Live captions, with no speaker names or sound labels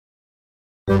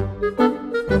Tigger,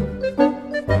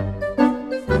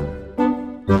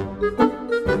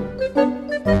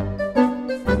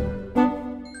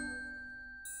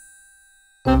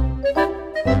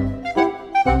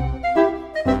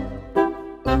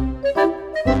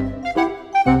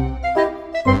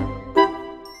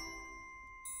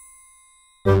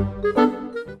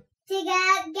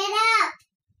 get up!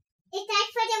 It's time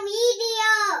for the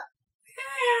video!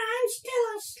 I'm still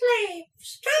asleep.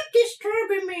 Stop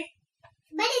disturbing me.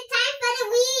 But it's time for the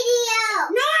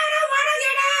video! No, I don't want to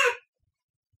get up.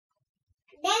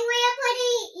 Then we're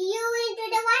putting you into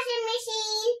the washing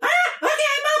machine. Okay,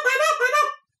 I'm up.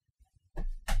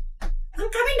 I'm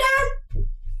coming down.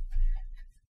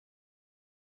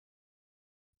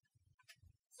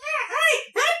 Hey,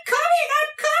 I'm coming.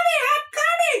 Okay. I'm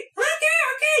coming.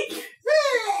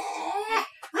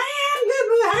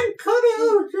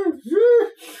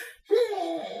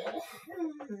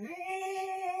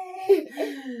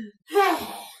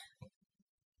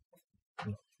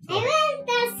 I will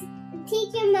just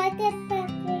teach you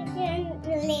multiplication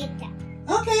later.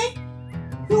 Okay.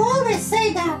 You always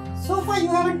say that. So far you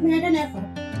haven't made an effort.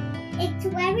 It's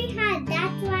very hard,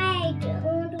 that's why I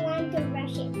don't want to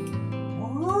rush it.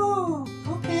 Oh,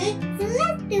 okay. So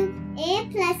let's do a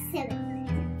plus 7.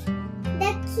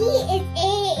 The key is a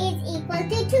is equal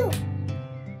to 2.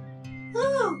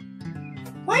 Oh.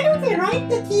 Why don't we write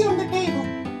the key on the table?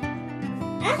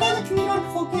 So that we don't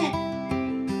forget.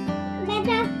 But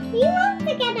we won't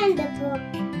forget on the book.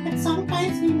 But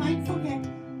sometimes we might forget.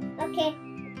 Okay,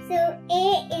 so a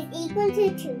is equal to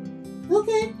 2.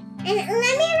 Okay. And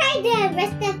let me write the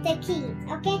rest of the keys,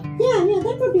 okay? Yeah,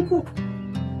 that would be good.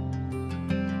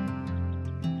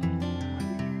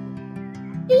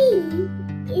 B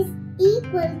is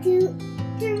equal to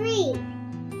 3.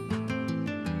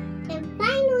 And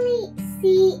finally, C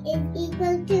is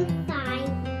equal to 5.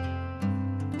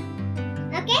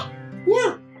 Okay?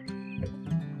 Yeah.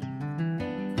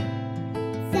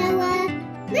 So,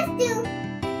 let's do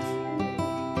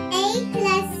A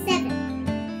plus 7.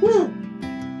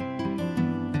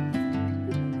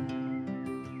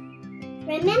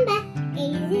 Remember, A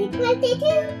is equal to 2.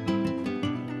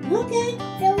 Okay.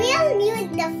 So we'll use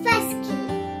the first key.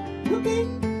 Okay.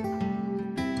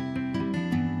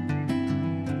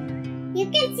 You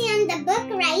can see on the book,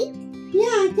 right?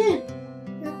 Yeah, I can.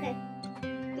 Okay.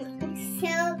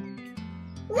 So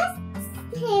let's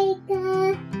take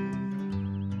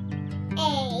A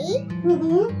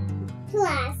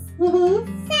plus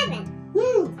 7.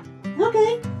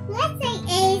 Okay. Let's say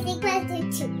A is equal to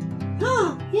 2.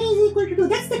 Ah, A is equal to 2.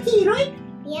 That's the key, right?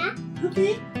 Yeah?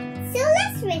 Okay. So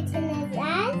let's written it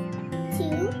as 2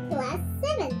 plus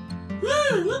 7.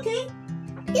 Ah, okay.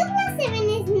 2 plus 7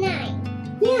 is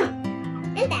 9. Yeah.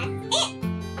 And that's it.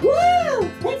 Wow,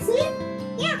 that's it?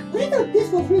 Yeah. I thought this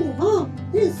was really hard.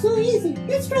 This is so easy.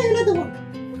 Let's try another one.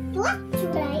 Let's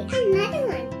try another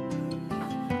one.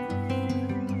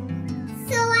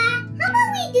 So, how about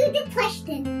we do the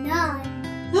question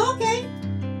 9? Okay.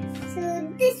 So,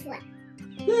 this one.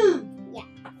 Yeah.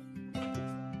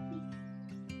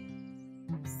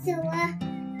 So,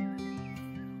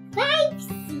 5C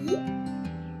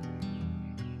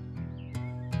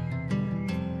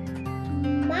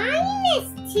minus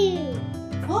 2.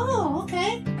 Oh,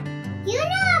 okay. You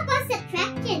know about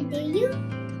subtraction, do you?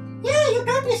 Yeah, you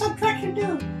taught me subtraction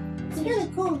too. It's really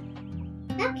cool.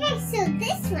 Okay, so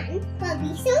this one will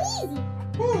be so easy.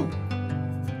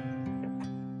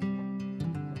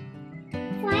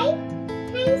 5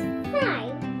 times 5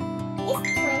 is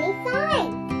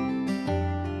 25.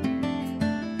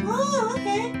 Oh,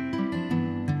 okay.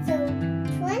 So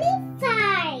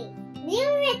 25.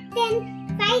 We've written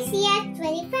 5C as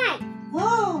 25.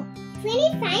 Oh.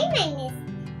 25 minus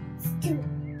 2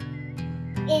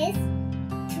 is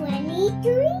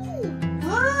 23.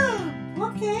 Ah,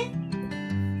 okay.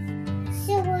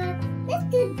 So let's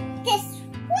do this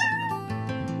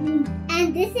one. And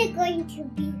this is going to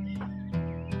be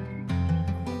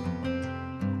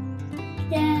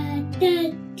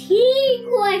the T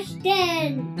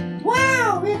question.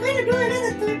 Wow, we're going to do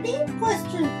another 13th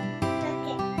question.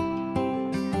 Okay.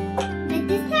 But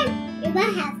this time, we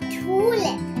will have 2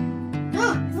 letters.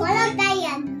 Ah, Followed by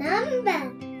a number.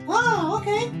 oh,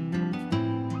 okay.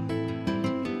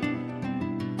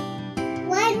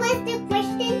 What was the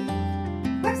question?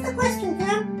 What's the question,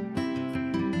 Cam?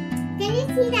 Can you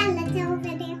see that letter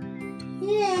over there?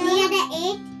 Yeah. Near the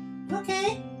 8? Okay.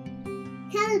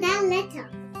 Tell that letter.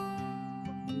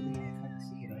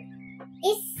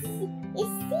 It's C.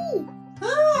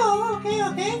 Oh,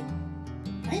 okay.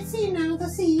 I see now the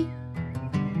C.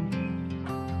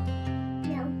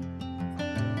 No.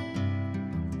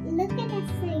 Look at the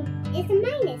is a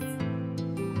minus.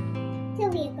 So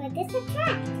we are going to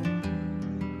subtract.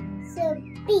 So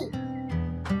B.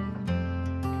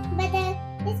 But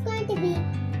it's going to be,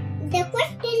 the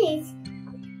question is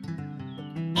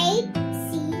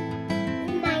 8C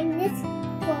minus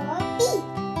 4B.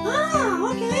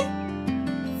 Ah, okay.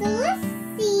 So let's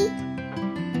see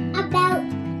about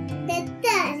the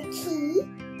third key.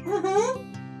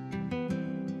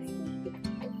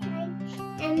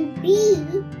 And B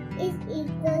is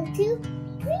equal to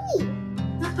 3.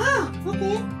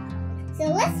 Okay. So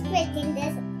let's write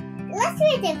this. Let's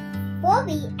write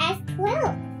 4B as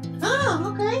 12.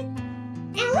 Okay.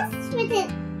 And let's write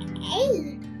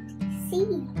 8C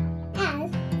as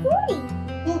 40.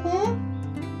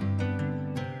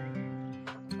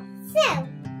 So,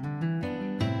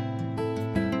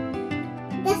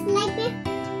 just like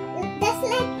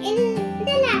in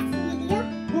the last video,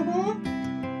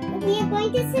 we are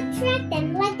going to subtract them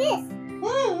like this.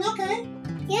 Okay.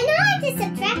 You know how to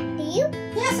subtract, do you?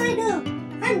 Yes, I do.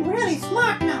 I'm really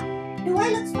smart now. Do I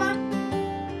look smart?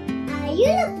 You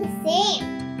look the same.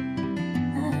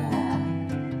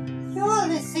 You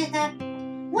always say that.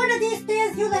 One of these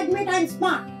days you'll admit I'm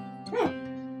smart.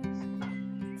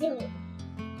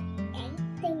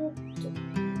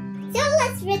 So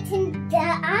let's written the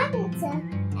answer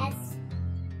as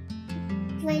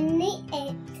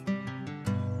 28.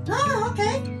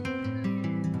 Okay.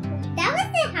 That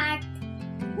wasn't hard.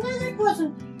 Well, it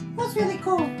wasn't. That's really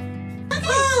cool.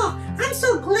 Oh, I'm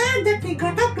so glad that we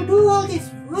got up to do all this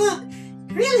work.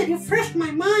 Really refreshed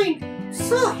my mind.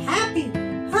 So happy.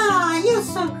 You're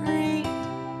so great.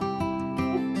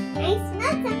 I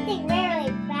smelled something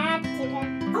really bad today.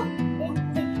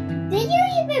 Did you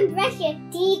even brush your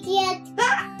teeth yet?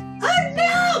 Oh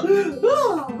no!